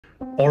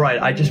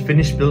Alright, I just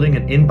finished building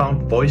an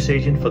inbound voice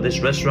agent for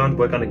this restaurant.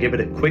 We're gonna give it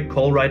a quick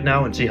call right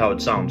now and see how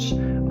it sounds.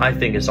 I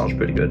think it sounds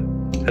pretty good.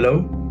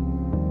 Hello?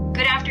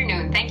 Good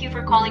afternoon. Thank you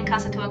for calling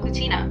Casa Tua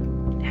Cucina.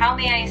 How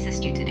may I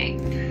assist you today?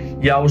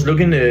 Yeah, I was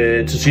looking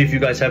to see if you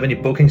guys have any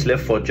bookings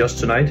left for just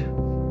tonight.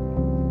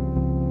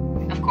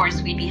 Of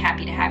course, we'd be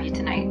happy to have you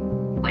tonight.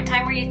 What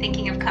time were you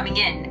thinking of coming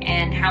in,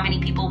 and how many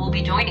people will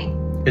be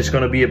joining? It's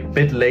gonna be a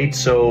bit late,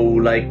 so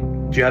like,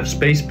 do you have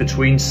space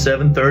between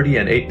 7:30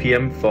 and 8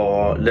 p.m.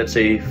 for, let's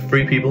say,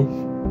 3 people?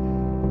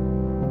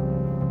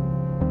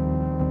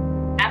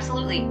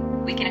 Absolutely.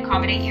 We can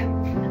accommodate you.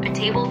 A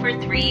table for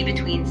 3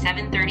 between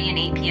 7:30 and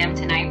 8 p.m.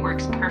 tonight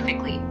works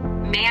perfectly.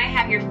 May I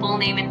have your full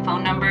name and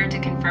phone number to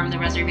confirm the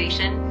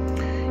reservation?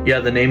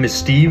 Yeah, the name is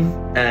Steve,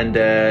 and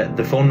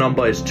the phone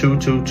number is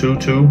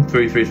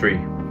 2222-333.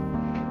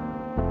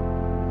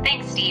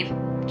 Thanks, Steve.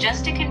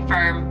 Just to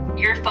confirm,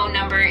 your phone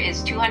number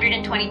is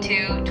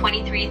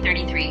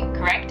 222-2333,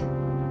 correct?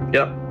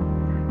 Yep.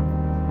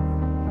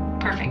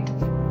 Perfect.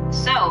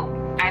 So,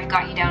 I've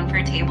got you down for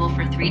a table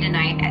for 3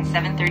 tonight at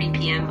 7:30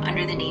 p.m.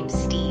 under the name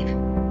Steve.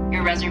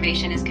 Your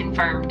reservation is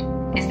confirmed.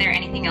 Is there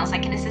anything else I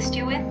can assist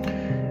you with?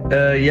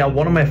 Yeah,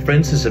 one of my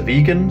friends is a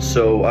vegan,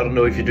 so I don't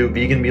know if you do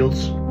vegan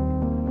meals.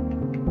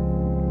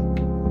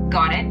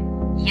 Got it.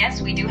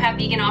 Yes, we do have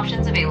vegan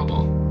options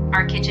available.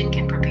 Our kitchen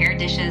can prepare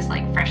dishes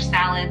like fresh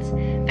salads,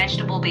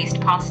 vegetable-based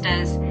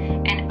pastas,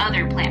 and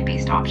other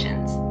plant-based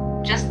options.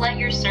 Just let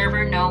your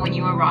server know when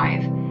you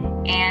arrive,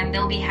 and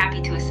they'll be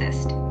happy to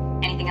assist.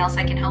 Anything else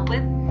I can help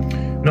with?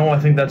 No, I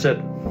think that's it.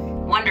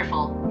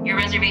 Wonderful. Your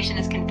reservation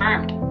is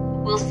confirmed.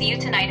 We'll see you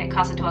tonight at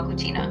Casa Tua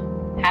Cucina.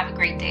 Have a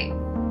great day.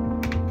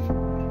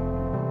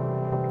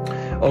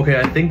 Okay,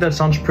 I think that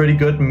sounds pretty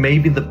good.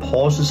 Maybe the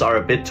pauses are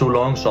a bit too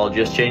long, so I'll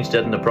just change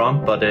that in the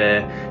prompt. But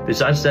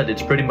besides that,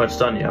 it's pretty much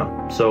done, yeah.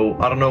 So,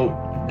 I don't know.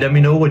 Let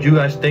me know what you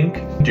guys think.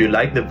 Do you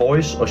like the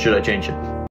voice, or should I change it?